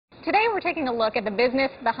Today we're taking a look at the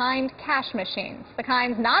business behind cash machines, the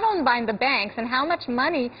kinds not owned by the banks, and how much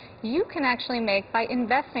money you can actually make by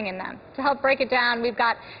investing in them. To help break it down, we've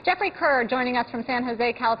got Jeffrey Kerr joining us from San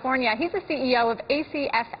Jose, California. He's the CEO of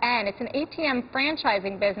ACFN. It's an ATM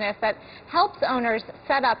franchising business that helps owners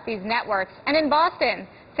set up these networks. And in Boston,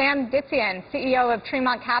 Sam Ditzion, CEO of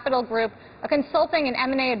Tremont Capital Group, a consulting and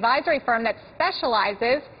M&A advisory firm that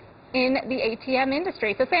specializes in the ATM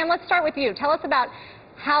industry. So Sam, let's start with you. Tell us about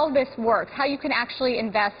how this works, how you can actually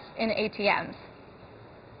invest in ATMs.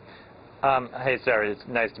 Hey, Sarah, it's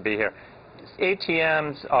nice to be here.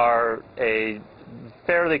 ATMs are a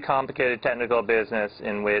fairly complicated technical business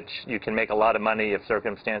in which you can make a lot of money if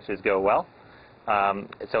circumstances go well.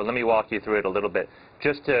 So let me walk you through it a little bit.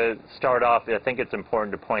 Just to start off, I think it's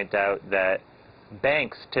important to point out that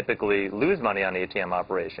banks typically lose money on ATM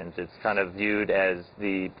operations. It's kind of viewed as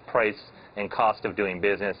the price and cost of doing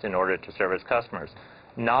business in order to service customers.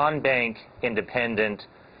 Non-bank independent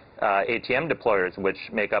ATM deployers, which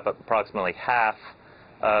make up approximately half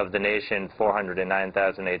of the nation's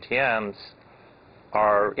 409,000 ATMs,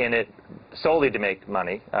 are in it solely to make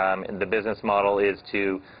money. And the business model is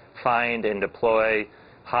to find and deploy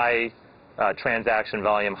high transaction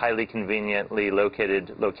volume, highly conveniently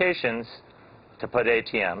located locations to put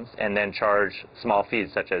ATMs and then charge small fees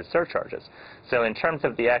such as surcharges. So in terms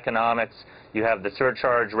of the economics, you have the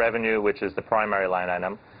surcharge revenue, which is the primary line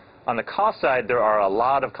item. On the cost side, there are a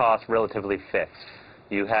lot of costs relatively fixed.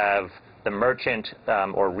 You have the merchant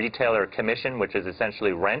or retailer commission, which is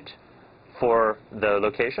essentially rent for the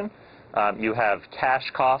location. You have cash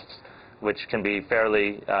costs, which can be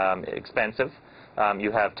fairly expensive.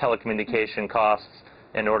 You have telecommunication costs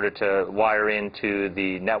in order to wire into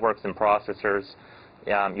the networks and processors.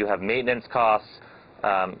 You have maintenance costs,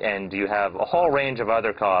 and you have a whole range of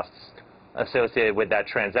other costs associated with that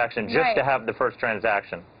transaction just to have the first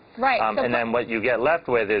transaction. Right. And then what you get left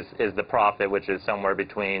with is the profit, which is somewhere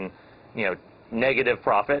between, negative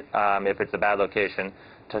profit if it's a bad location,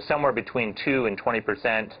 to somewhere between 2 and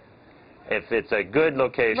 20%. If it's a good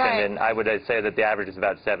location, and I would say that the average is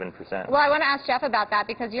about 7%. Well, I want to ask Jeff about that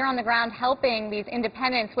because you're on the ground helping these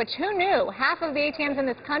independents, which who knew? Half of the ATMs in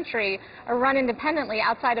this country are run independently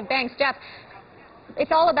outside of banks. Jeff,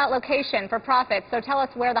 it's all about location for profit, so tell us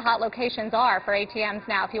where the hot locations are for ATMs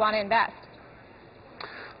now if you want to invest.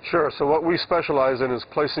 Sure. So what we specialize in is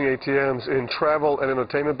placing ATMs in travel and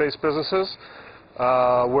entertainment-based businesses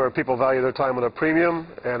where people value their time at a premium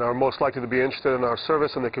and are most likely to be interested in our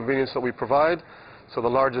service and the convenience that we provide. So the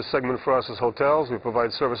largest segment for us is hotels. We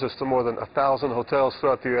provide services to more than 1,000 hotels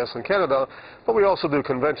throughout the U.S. and Canada, but we also do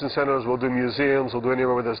convention centers, we'll do museums, we'll do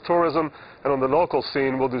anywhere where there's tourism, and on the local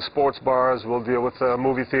scene we'll do sports bars, we'll deal with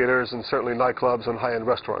movie theaters and certainly nightclubs and high-end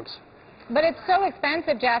restaurants. But it's so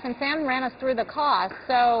expensive, Jeff, and Sam ran us through the cost.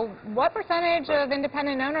 So what percentage of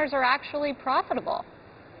independent owners are actually profitable?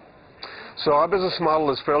 So our business model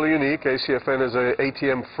is fairly unique. ACFN is an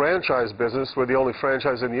ATM franchise business. We're the only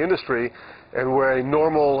franchise in the industry, and where a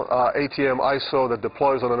normal ATM ISO that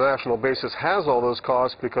deploys on a national basis has all those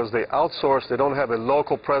costs because they outsource, they don't have a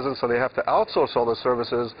local presence, so they have to outsource all the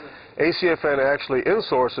services. ACFN actually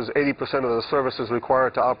insources 80% of the services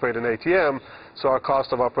required to operate an ATM, so our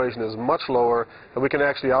cost of operation is much lower, and we can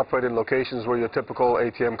actually operate in locations where your typical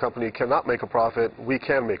ATM company cannot make a profit. We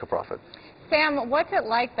can make a profit. Sam, what's it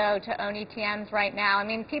like, though, to own ATMs right now? I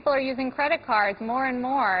mean, people are using credit cards more and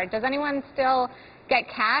more. Does anyone still get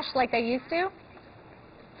cash like they used to?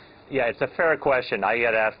 Yeah, it's a fair question. I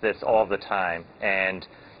get asked this all the time. And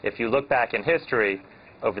if you look back in history,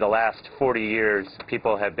 over the last 40 years,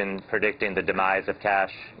 people have been predicting the demise of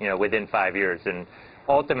cash, within 5 years. And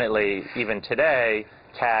ultimately, even today,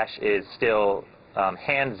 cash is still,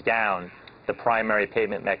 hands down, the primary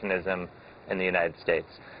payment mechanism in the United States.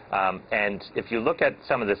 And if you look at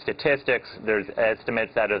some of the statistics, there's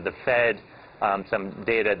estimates out of the Fed, some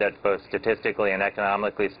data that's both statistically and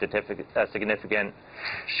economically significant,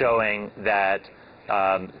 showing that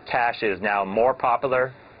cash is now more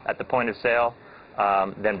popular at the point of sale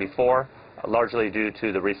than before, largely due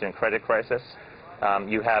to the recent credit crisis.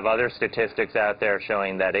 You have other statistics out there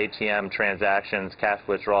showing that ATM transactions, cash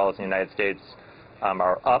withdrawals in the United States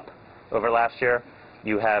are up over last year.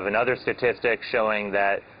 You have another statistic showing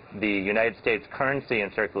that the United States currency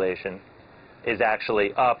in circulation is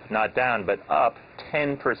actually up, not down, but up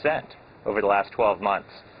 10% over the last 12 months.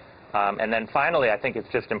 And then finally, I think it's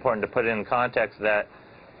just important to put it in context that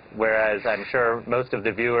whereas I'm sure most of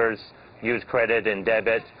the viewers use credit and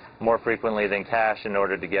debit more frequently than cash in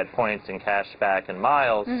order to get points and cash back and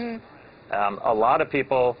miles, a lot of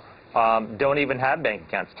people don't even have bank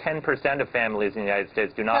accounts. 10% of families in the United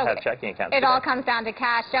States do not have checking accounts. It all comes down to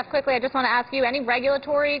cash. Jeff, quickly, I just want to ask you, any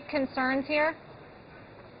regulatory concerns here?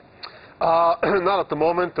 Not at the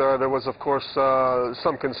moment. There was, of course,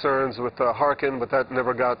 some concerns with Harkin, but that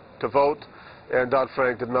never got to vote. And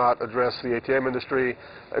Dodd-Frank did not address the ATM industry.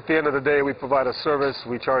 At the end of the day, we provide a service.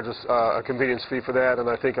 We charge a convenience fee for that. And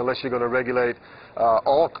I think unless you're going to regulate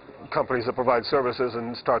all companies that provide services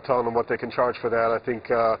and start telling them what they can charge for that, I think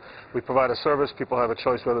we provide a service. People have a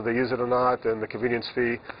choice whether they use it or not, and the convenience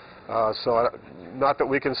fee. Not that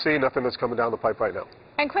we can see, nothing that's coming down the pipe right now.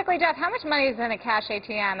 And quickly, Jeff, how much money is in a cash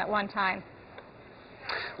ATM at one time?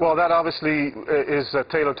 Well, that obviously is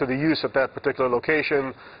tailored to the use at that particular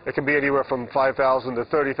location. It can be anywhere from $5,000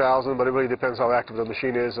 to $30,000, but it really depends how active the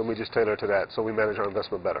machine is, and we just tailor it to that, so we manage our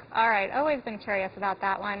investment better. All right. Always been curious about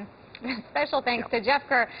that one. Special thanks to Jeff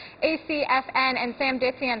Kerr, ACFN, and Sam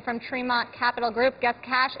Ditzion from Tremont Capital Group. Guess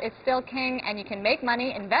cash is still king, and you can make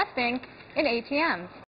money investing in ATMs.